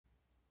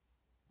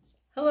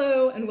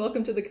and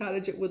welcome to the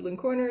Cottage at Woodland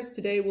Corners.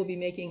 Today we'll be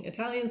making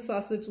Italian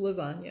sausage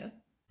lasagna.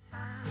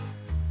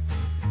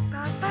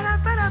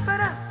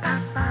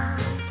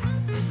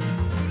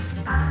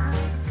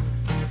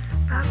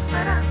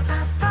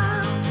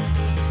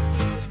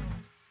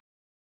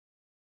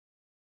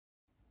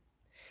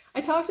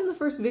 I talked in the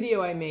first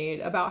video I made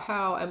about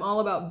how I'm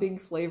all about big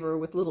flavor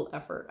with little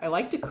effort. I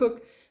like to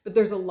cook, but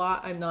there's a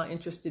lot I'm not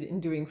interested in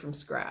doing from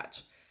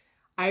scratch.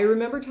 I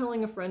remember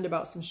telling a friend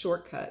about some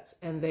shortcuts,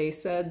 and they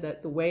said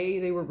that the way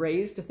they were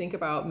raised to think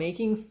about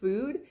making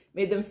food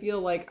made them feel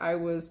like I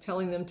was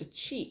telling them to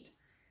cheat.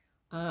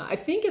 I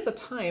think at the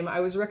time I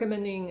was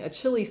recommending a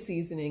chili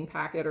seasoning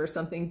packet or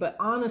something, but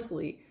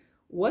honestly,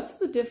 what's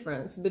the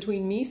difference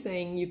between me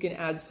saying you can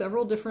add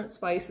several different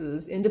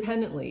spices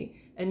independently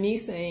and me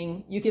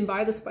saying you can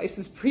buy the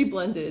spices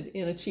pre-blended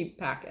in a cheap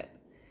packet?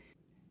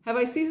 Have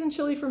I seasoned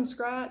chili from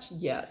scratch?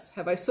 Yes.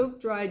 Have I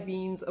soaked dried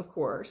beans? Of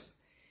course.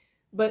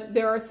 But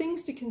there are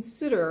things to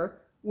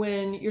consider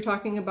when you're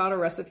talking about a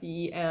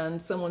recipe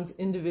and someone's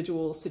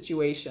individual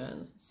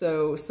situation.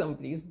 So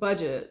somebody's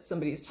budget,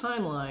 somebody's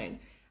timeline,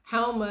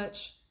 how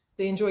much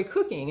they enjoy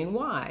cooking and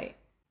why.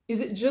 Is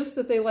it just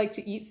that they like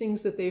to eat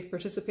things that they've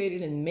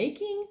participated in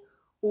making,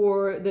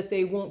 or that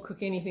they won't cook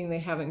anything they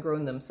haven't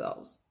grown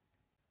themselves?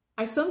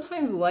 I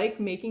sometimes like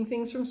making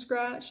things from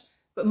scratch,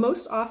 but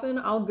most often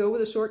I'll go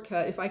with a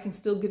shortcut if I can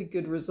still get a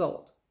good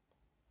result.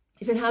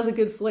 If it has a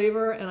good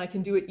flavor and I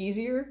can do it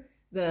easier,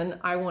 then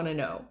I want to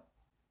know.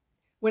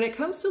 When it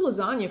comes to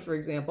lasagna, for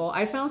example,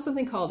 I found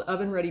something called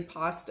oven-ready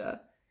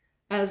pasta.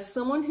 As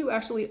someone who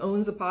actually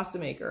owns a pasta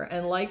maker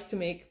and likes to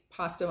make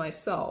pasta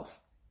myself,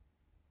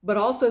 but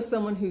also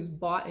someone who's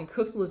bought and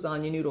cooked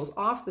lasagna noodles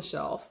off the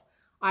shelf,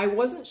 I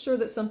wasn't sure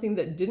that something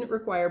that didn't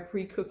require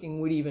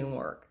pre-cooking would even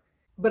work.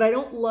 But I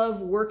don't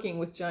love working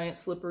with giant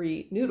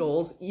slippery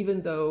noodles,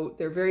 even though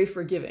they're very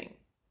forgiving.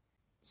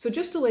 So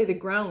just to lay the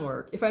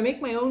groundwork, if I make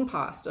my own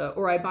pasta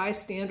or I buy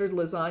standard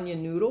lasagna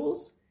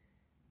noodles,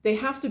 they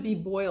have to be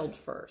boiled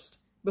first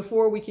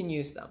before we can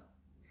use them.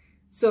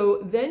 So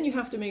then you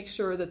have to make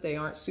sure that they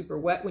aren't super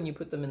wet when you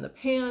put them in the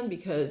pan,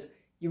 because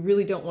you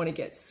really don't want to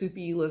get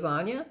soupy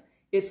lasagna.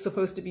 It's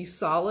supposed to be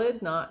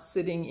solid, not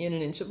sitting in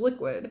an inch of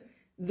liquid.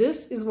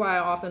 This is why I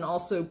often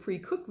also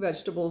pre-cook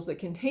vegetables that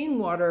contain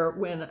water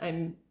when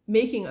I'm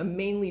making a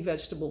mainly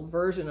vegetable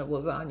version of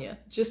lasagna,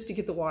 just to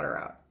get the water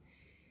out.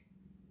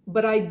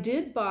 But I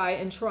did buy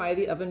and try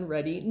the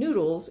oven-ready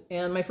noodles,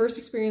 and my first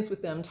experience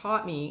with them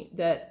taught me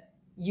that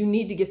you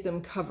need to get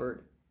them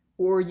covered,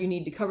 or you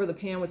need to cover the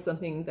pan with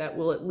something that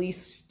will at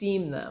least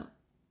steam them.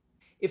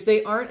 If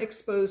they aren't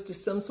exposed to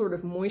some sort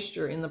of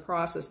moisture in the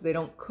process, they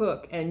don't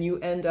cook, and you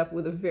end up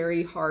with a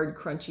very hard,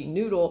 crunchy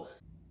noodle.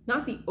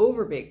 Not the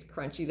overbaked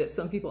crunchy that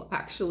some people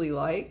actually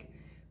like,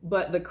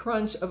 but the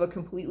crunch of a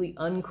completely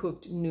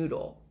uncooked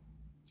noodle.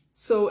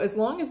 So as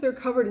long as they're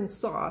covered in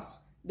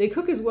sauce, they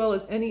cook as well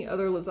as any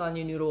other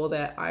lasagna noodle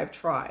that I've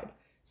tried.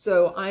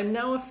 So I'm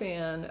now a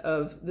fan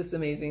of this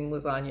amazing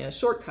lasagna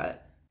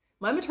shortcut.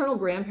 My maternal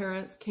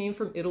grandparents came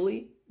from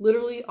Italy,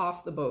 literally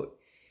off the boat.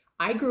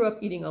 I grew up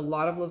eating a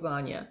lot of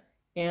lasagna,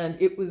 and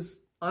it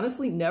was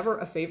honestly never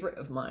a favorite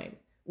of mine,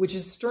 which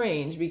is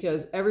strange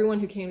because everyone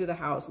who came to the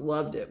house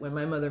loved it when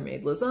my mother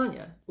made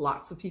lasagna.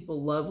 Lots of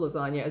people love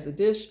lasagna as a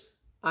dish.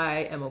 I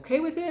am okay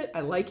with it. I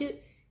like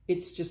it.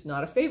 It's just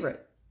not a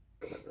favorite.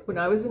 When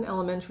I was in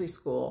elementary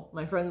school,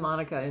 my friend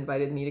Monica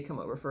invited me to come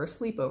over for a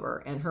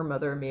sleepover, and her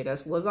mother made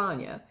us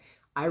lasagna.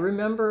 I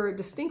remember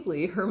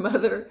distinctly her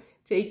mother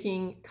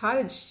taking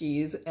cottage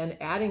cheese and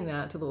adding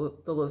that to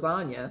the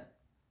lasagna,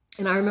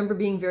 and I remember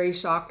being very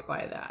shocked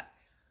by that.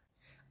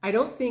 I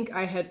don't think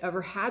I had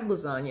ever had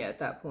lasagna at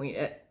that point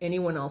at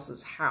anyone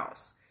else's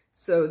house.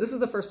 So this is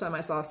the first time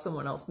I saw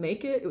someone else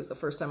make it. It was the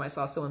first time I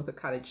saw someone put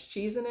cottage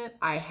cheese in it.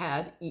 I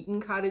had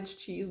eaten cottage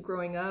cheese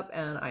growing up,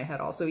 and I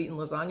had also eaten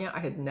lasagna. I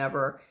had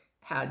never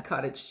had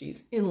cottage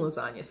cheese in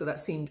lasagna, so that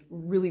seemed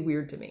really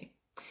weird to me.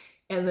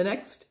 And the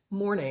next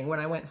morning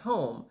when I went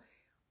home,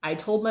 I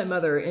told my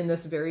mother in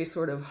this very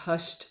sort of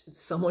hushed,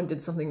 someone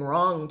did something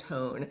wrong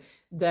tone,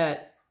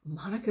 that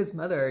Monica's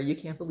mother, you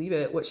can't believe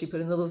it, what she put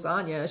in the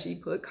lasagna, she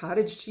put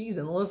cottage cheese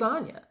in the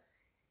lasagna.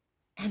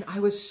 And I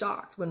was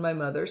shocked when my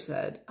mother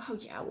said, oh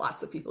yeah,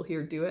 lots of people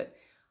here do it.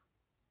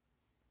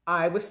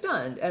 I was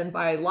stunned. And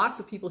by lots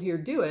of people here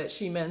do it,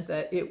 she meant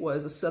that it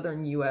was a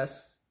Southern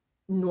US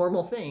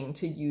normal thing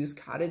to use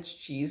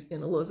cottage cheese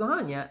in a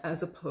lasagna,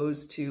 as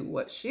opposed to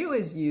what she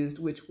always used,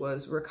 which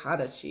was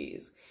ricotta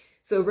cheese.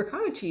 So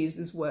ricotta cheese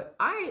is what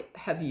I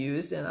have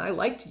used, and I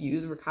like to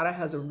use. Ricotta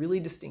has a really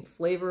distinct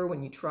flavor.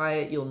 When you try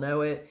it, you'll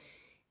know it.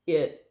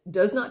 It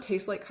does not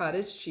taste like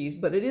cottage cheese,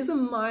 but it is a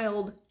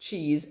mild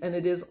cheese, and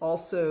it is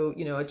also,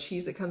 you know, a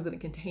cheese that comes in a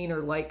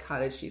container like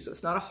cottage cheese. So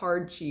it's not a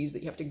hard cheese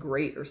that you have to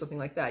grate or something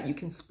like that. You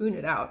can spoon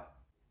it out.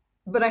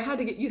 But I had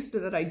to get used to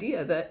that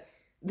idea that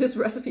this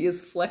recipe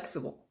is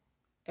flexible.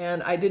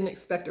 And I didn't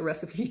expect a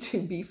recipe to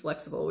be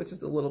flexible, which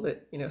is a little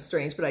bit, you know,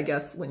 strange. But I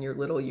guess when you're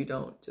little, you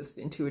don't just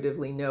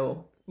intuitively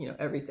know, you know,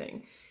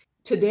 everything.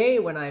 Today,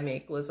 when I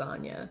make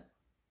lasagna,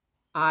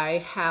 I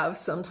have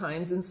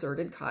sometimes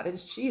inserted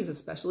cottage cheese,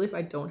 especially if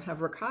I don't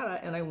have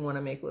ricotta and I want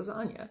to make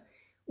lasagna.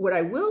 What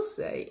I will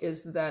say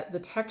is that the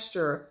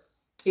texture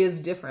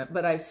is different,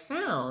 but I've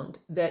found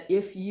that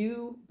if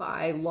you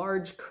buy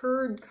large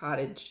curd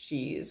cottage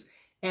cheese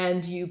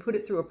and you put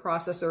it through a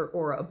processor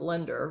or a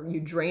blender,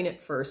 you drain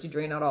it first, you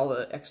drain out all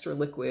the extra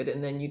liquid,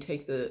 and then you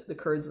take the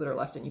curds that are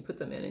left and you put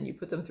them in and you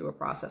put them through a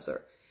processor,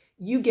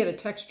 you get a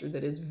texture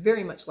that is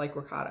very much like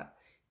ricotta.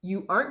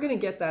 You aren't going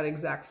to get that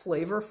exact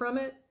flavor from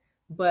it,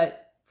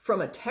 but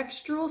from a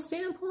textural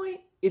standpoint,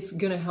 it's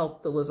going to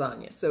help the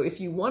lasagna. So if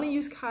you want to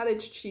use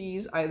cottage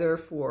cheese, either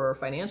for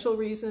financial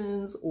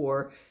reasons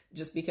or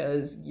just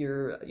because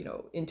you're,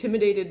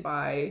 intimidated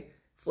by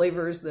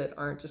flavors that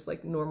aren't just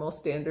like normal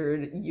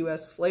standard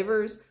US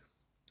flavors,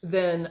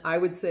 then I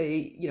would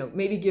say,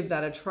 maybe give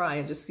that a try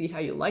and just see how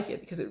you like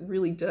it, because it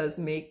really does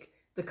make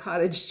the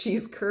cottage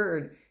cheese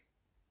curd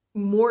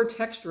more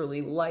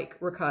texturally like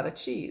ricotta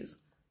cheese.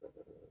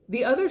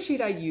 The other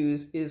cheat I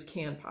use is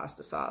canned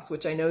pasta sauce,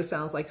 which I know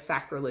sounds like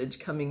sacrilege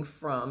coming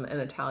from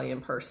an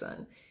Italian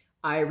person.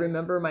 I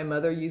remember my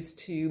mother used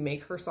to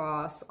make her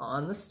sauce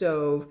on the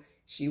stove.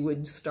 She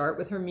would start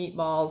with her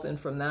meatballs, and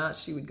from that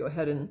she would go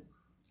ahead and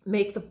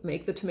make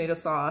the tomato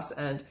sauce,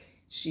 and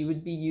she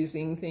would be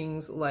using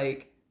things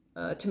like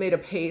tomato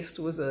paste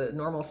was a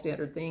normal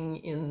standard thing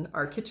in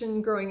our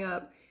kitchen growing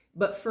up.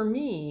 But for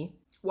me,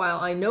 while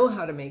I know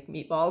how to make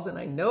meatballs and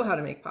I know how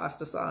to make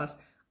pasta sauce,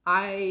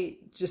 I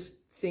just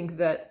think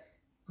that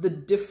the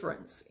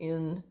difference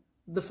in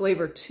the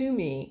flavor to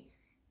me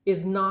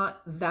is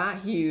not that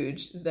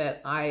huge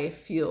that I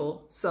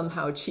feel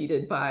somehow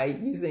cheated by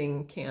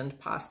using canned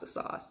pasta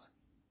sauce.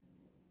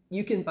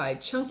 You can buy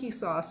chunky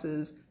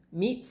sauces,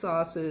 meat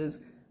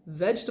sauces,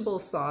 vegetable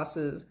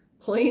sauces,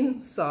 plain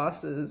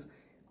sauces.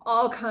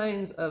 All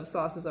kinds of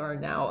sauces are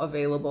now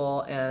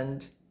available,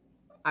 and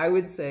I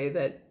would say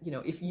that,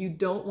 if you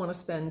don't want to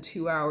spend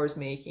 2 hours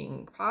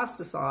making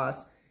pasta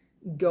sauce,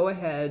 go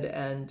ahead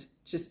and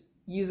just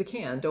use a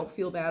can. Don't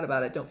feel bad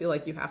about it. Don't feel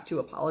like you have to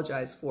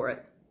apologize for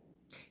it.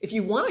 If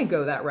you want to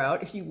go that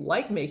route, if you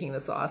like making the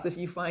sauce, if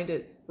you find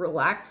it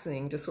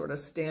relaxing to sort of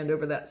stand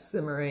over that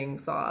simmering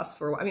sauce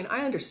for a while,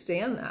 I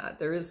understand that.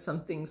 There is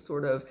something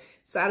sort of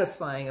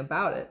satisfying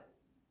about it.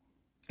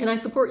 And I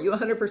support you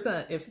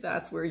 100% if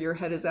that's where your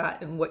head is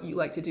at and what you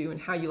like to do and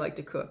how you like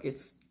to cook.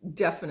 It's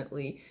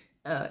definitely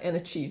an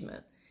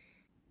achievement.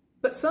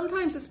 But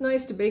sometimes it's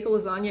nice to bake a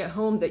lasagna at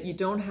home that you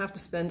don't have to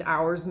spend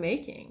hours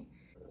making.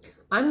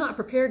 I'm not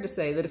prepared to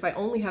say that if I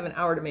only have an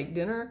hour to make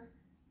dinner,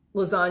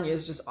 lasagna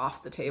is just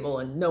off the table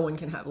and no one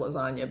can have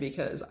lasagna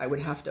because I would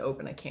have to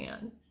open a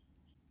can.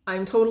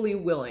 I'm totally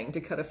willing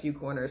to cut a few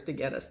corners to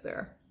get us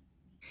there.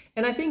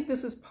 And I think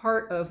this is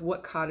part of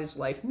what cottage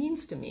life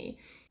means to me.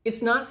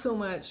 It's not so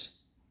much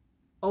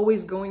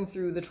always going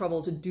through the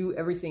trouble to do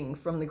everything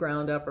from the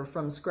ground up or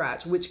from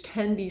scratch, which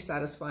can be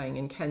satisfying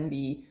and can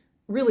be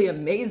really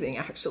amazing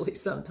actually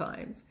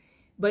sometimes.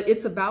 But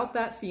it's about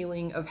that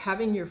feeling of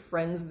having your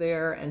friends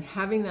there and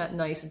having that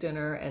nice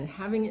dinner and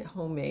having it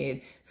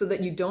homemade so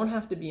that you don't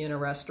have to be in a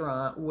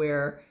restaurant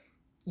where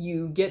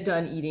you get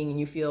done eating and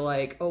you feel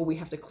like, oh, we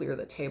have to clear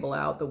the table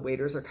out. The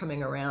waiters are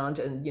coming around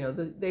and,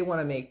 they want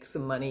to make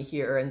some money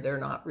here and they're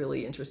not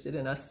really interested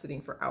in us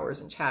sitting for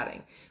hours and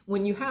chatting.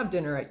 When you have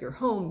dinner at your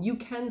home, you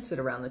can sit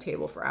around the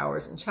table for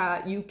hours and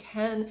chat. You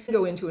can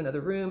go into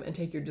another room and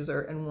take your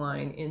dessert and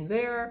wine in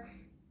there.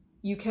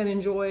 You can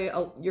enjoy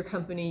your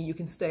company. You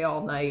can stay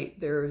all night.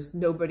 There's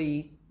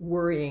nobody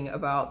worrying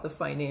about the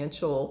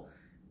financial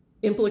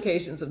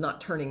implications of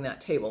not turning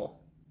that table.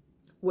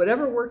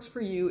 Whatever works for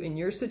you in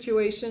your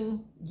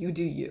situation, you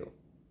do you.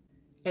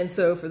 And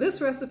so for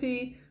this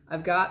recipe,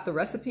 I've got the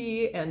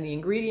recipe and the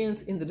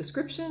ingredients in the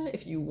description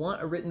if you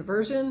want a written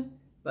version,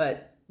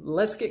 but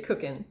let's get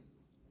cooking.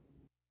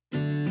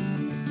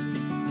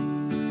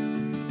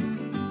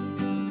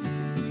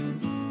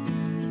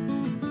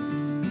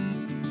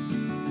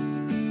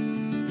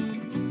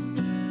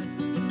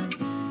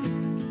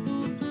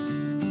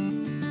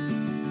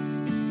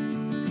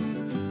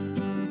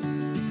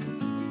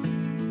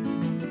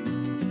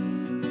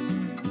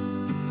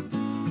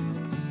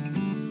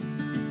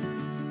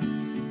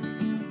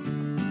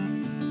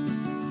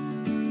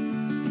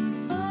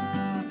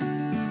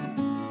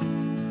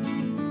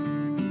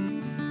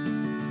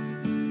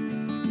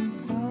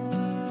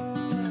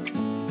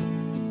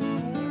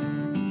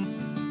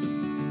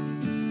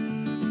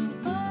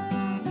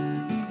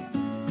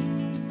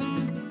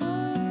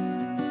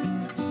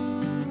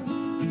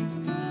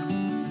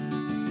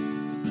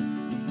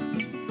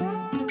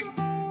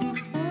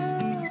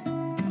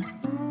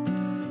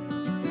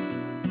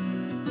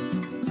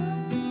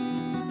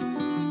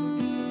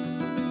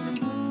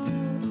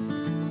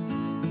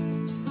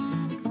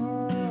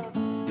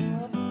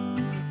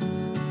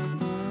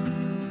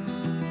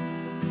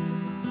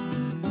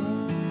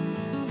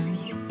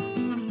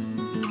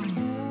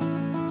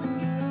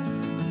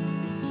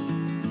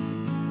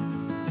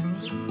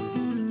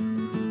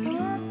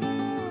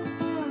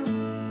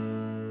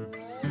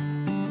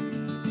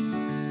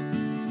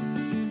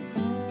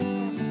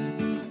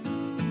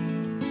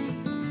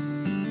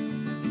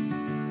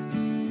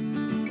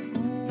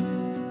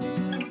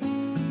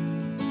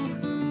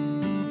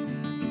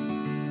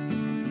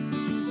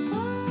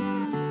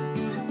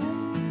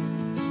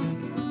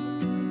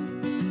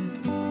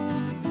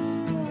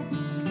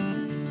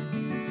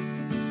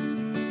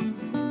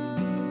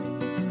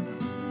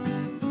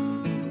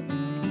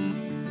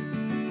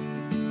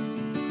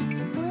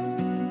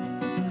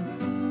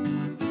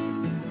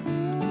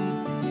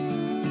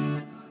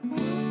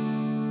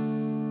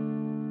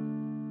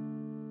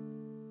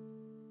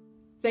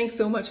 Thanks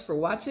so much for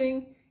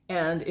watching.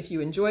 And if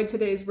you enjoyed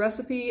today's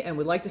recipe and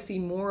would like to see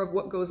more of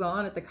what goes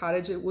on at the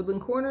Cottage at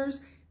Woodland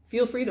Corners,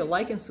 feel free to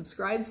like and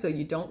subscribe so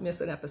you don't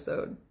miss an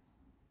episode.